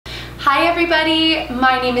Hi everybody,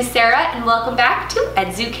 my name is Sarah and welcome back to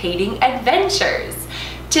Educating Adventures.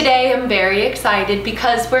 Today I'm very excited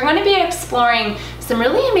because we're going to be exploring some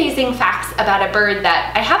really amazing facts about a bird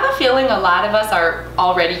that I have a feeling a lot of us are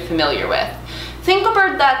already familiar with. Think a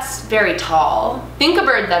bird that's very tall, think a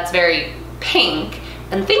bird that's very pink,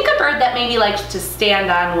 and think a bird that maybe likes to stand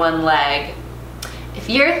on one leg. If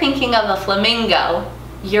you're thinking of a flamingo,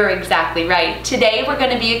 you're exactly right. Today we're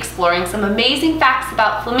going to be exploring some amazing facts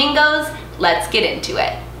about flamingos. Let's get into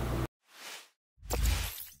it.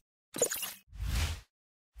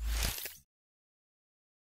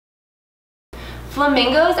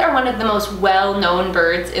 Flamingos are one of the most well-known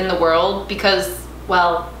birds in the world because,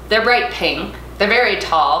 well, they're bright pink, they're very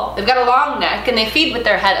tall, they've got a long neck, and they feed with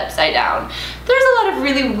their head upside down. There's a lot of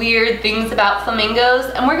really weird things about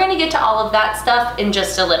flamingos, and we're going to get to all of that stuff in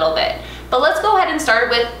just a little bit. But let's go ahead and start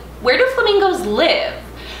with, where do flamingos live?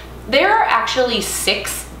 There are actually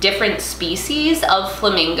 6 different species of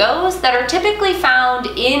flamingos that are typically found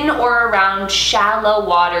in or around shallow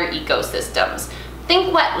water ecosystems.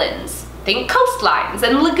 Think wetlands, think coastlines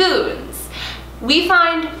and lagoons. We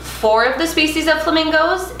find 4 of the species of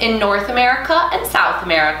flamingos in North America and South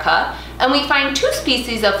America, and we find 2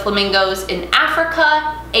 species of flamingos in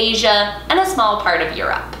Africa, Asia, and a small part of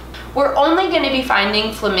Europe. We're only going to be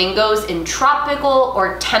finding flamingos in tropical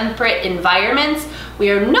or temperate environments.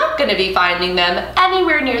 We are not going to be finding them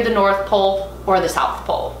anywhere near the North Pole or the South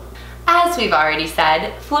Pole. As we've already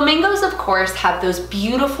said, flamingos of course have those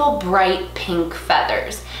beautiful bright pink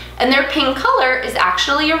feathers, and their pink color is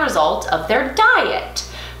actually a result of their diet.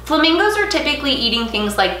 Flamingos are typically eating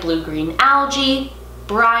things like blue-green algae,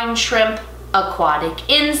 brine shrimp, aquatic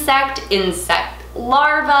insect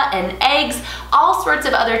larvae and eggs, all sorts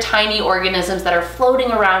of other tiny organisms that are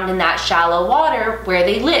floating around in that shallow water where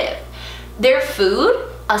they live. Their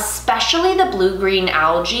food, especially the blue-green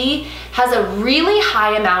algae, has a really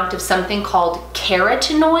high amount of something called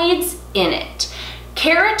carotenoids in it.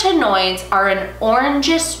 Carotenoids are an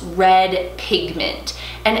orangish red pigment,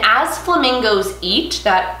 and as flamingos eat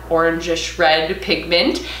that orangish red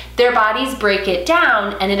pigment, their bodies break it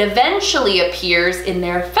down and it eventually appears in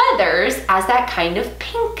their feathers as that kind of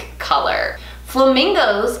pink color.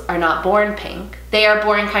 Flamingos are not born pink. They are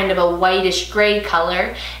born kind of a whitish gray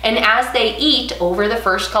color, and as they eat over the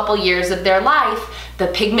first couple years of their life, the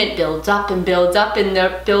pigment builds up and builds up in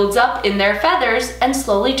their feathers and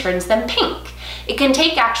slowly turns them pink. It can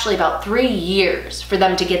take actually about 3 years for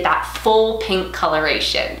them to get that full pink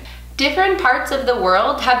coloration. Different parts of the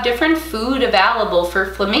world have different food available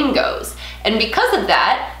for flamingos, and because of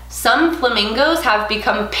that, some flamingos have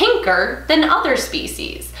become pinker than other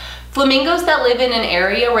species. Flamingos that live in an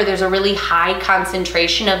area where there's a really high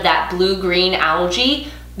concentration of that blue-green algae,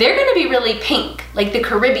 they're going to be really pink, like the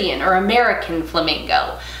Caribbean or American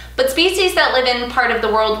flamingo. But species that live in part of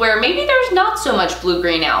the world where maybe there's not so much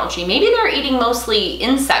blue-green algae, maybe they're eating mostly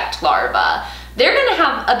insect larvae, they're going to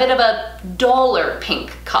have a bit of a duller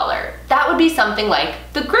pink color. That would be something like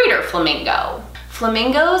the greater flamingo.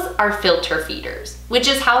 Flamingos are filter feeders, which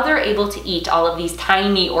is how they're able to eat all of these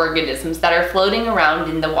tiny organisms that are floating around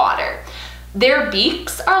in the water. Their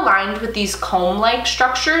beaks are lined with these comb-like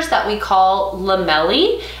structures that we call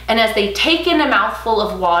lamellae, and as they take in a mouthful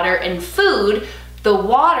of water and food, the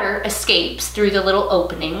water escapes through the little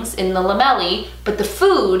openings in the lamellae, but the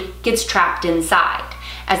food gets trapped inside.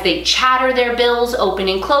 As they chatter their bills open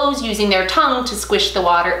and close using their tongue to squish the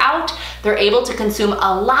water out, they're able to consume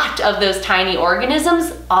a lot of those tiny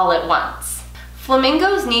organisms all at once.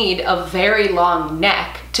 Flamingos need a very long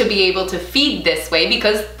neck to be able to feed this way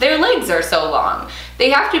because their legs are so long. They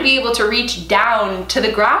have to be able to reach down to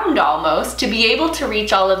the ground almost to be able to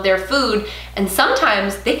reach all of their food, and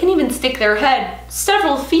sometimes they can even stick their head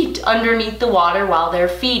several feet underneath the water while they're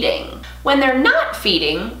feeding. When they're not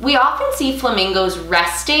feeding, we often see flamingos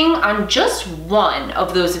resting on just one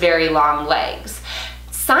of those very long legs.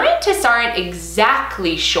 Scientists aren't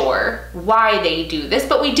exactly sure why they do this,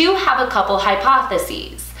 but we do have a couple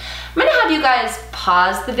hypotheses. I'm going to have you guys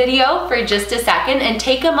pause the video for just a second and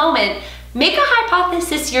take a moment, make a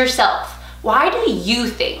hypothesis yourself. Why do you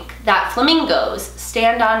think that flamingos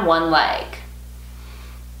stand on one leg?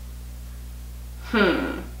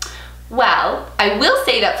 Well, I will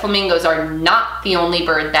say that flamingos are not the only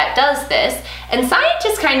bird that does this, and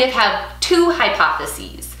scientists kind of have 2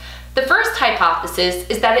 hypotheses. The first hypothesis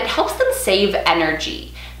is that it helps them save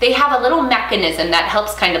energy. They have a little mechanism that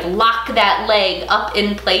helps kind of lock that leg up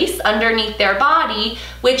in place underneath their body,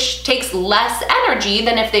 which takes less energy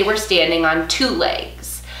than if they were standing on 2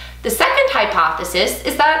 legs. The second hypothesis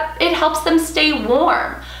is that it helps them stay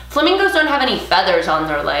warm. Flamingos don't have any feathers on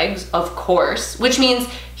their legs, of course, which means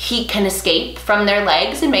heat can escape from their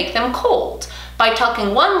legs and make them cold. By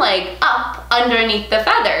tucking one leg up underneath the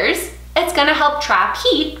feathers, it's going to help trap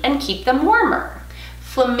heat and keep them warmer.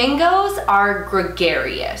 Flamingos are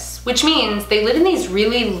gregarious, which means they live in these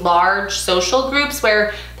really large social groups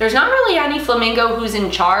where there's not really any flamingo who's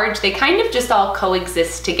in charge. They kind of just all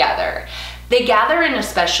coexist together. They gather in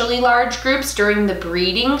especially large groups during the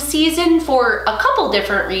breeding season for a couple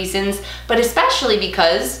different reasons, but especially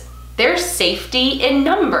because there's safety in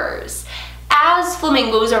numbers. As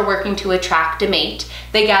flamingos are working to attract a mate,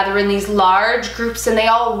 they gather in these large groups and they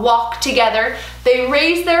all walk together. They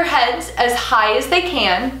raise their heads as high as they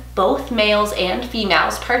can. Both males and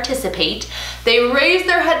females participate. They raise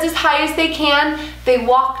their heads as high as they can. They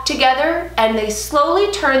walk together and they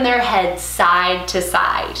slowly turn their heads side to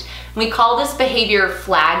side. We call this behavior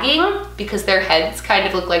flagging because their heads kind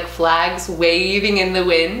of look like flags waving in the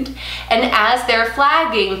wind. And as they're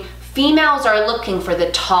flagging, females are looking for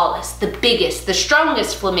the tallest, the biggest, the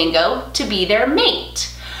strongest flamingo to be their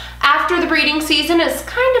mate. After the breeding season is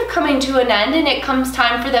kind of coming to an end and it comes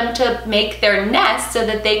time for them to make their nest so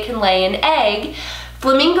that they can lay an egg,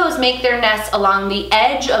 flamingos make their nests along the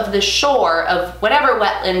edge of the shore of whatever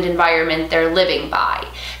wetland environment they're living by.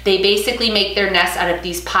 They basically make their nests out of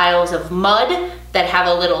these piles of mud that have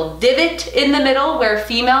a little divot in the middle where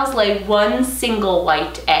females lay one single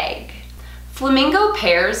white egg. Flamingo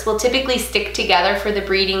pairs will typically stick together for the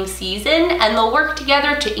breeding season and they'll work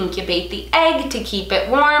together to incubate the egg to keep it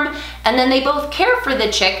warm, and then they both care for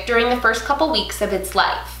the chick during the first couple weeks of its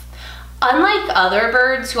life. Unlike other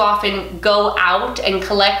birds who often go out and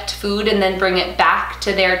collect food and then bring it back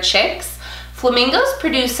to their chicks, flamingos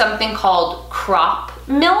produce something called crop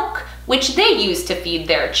milk, which they use to feed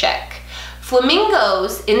their chick.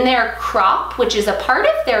 Flamingos, in their crop, which is a part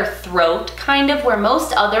of their throat, kind of where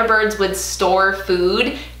most other birds would store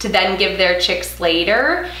food to then give their chicks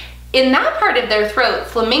later, in that part of their throat,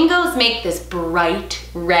 flamingos make this bright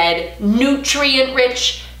red,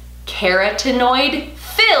 nutrient-rich,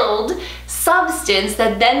 carotenoid-filled substance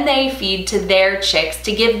that then they feed to their chicks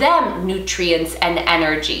to give them nutrients and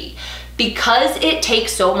energy. Because it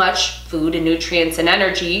takes so much food and nutrients and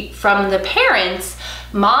energy from the parents,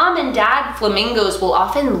 mom and dad flamingos will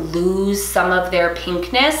often lose some of their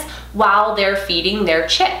pinkness while they're feeding their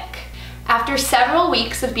chick. After several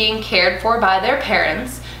weeks of being cared for by their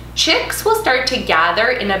parents, chicks will start to gather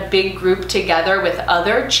in a big group together with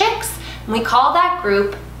other chicks, and we call that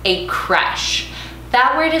group a creche.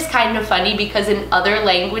 That word is kind of funny because in other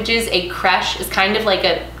languages, a creche is kind of like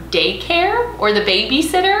a daycare or the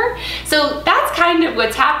babysitter. So that's kind of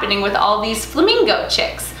what's happening with all these flamingo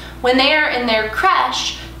chicks. When they are in their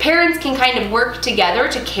creche, parents can kind of work together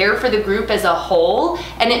to care for the group as a whole,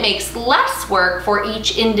 and it makes less work for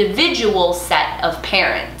each individual set of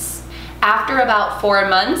parents. After about 4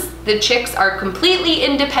 months, the chicks are completely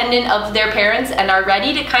independent of their parents and are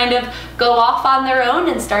ready to kind of go off on their own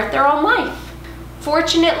and start their own life.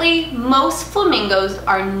 Fortunately, most flamingos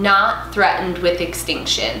are not threatened with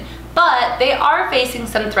extinction, but they are facing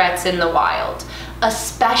some threats in the wild,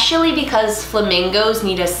 especially because flamingos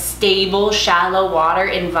need a stable, shallow water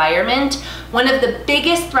environment. One of the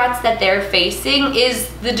biggest threats that they're facing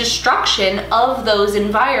is the destruction of those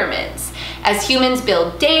environments. As humans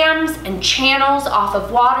build dams and channels off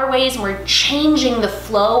of waterways, and we're changing the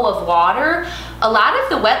flow of water, a lot of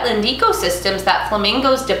the wetland ecosystems that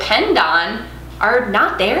flamingos depend on are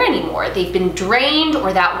not there anymore. They've been drained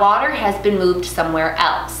or that water has been moved somewhere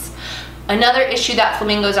else. Another issue that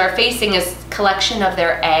flamingos are facing is collection of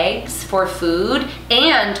their eggs for food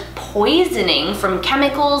and poisoning from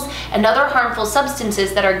chemicals and other harmful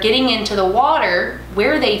substances that are getting into the water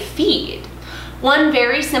where they feed. One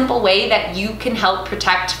very simple way that you can help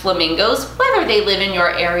protect flamingos, whether they live in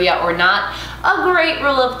your area or not, a great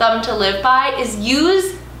rule of thumb to live by is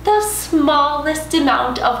use the smallest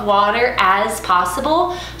amount of water as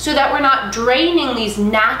possible so that we're not draining these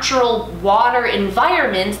natural water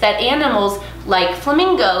environments that animals like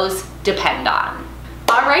flamingos depend on.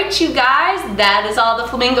 All right, you guys, that is all the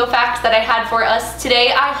flamingo facts that I had for us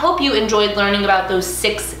today. I hope you enjoyed learning about those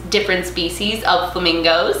 6 different species of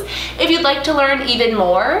flamingos. If you'd like to learn even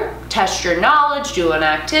more, test your knowledge, do an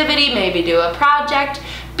activity, maybe do a project,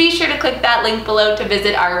 be sure to click that link below to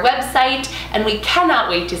visit our website, and we cannot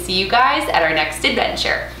wait to see you guys at our next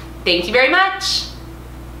adventure. Thank you very much.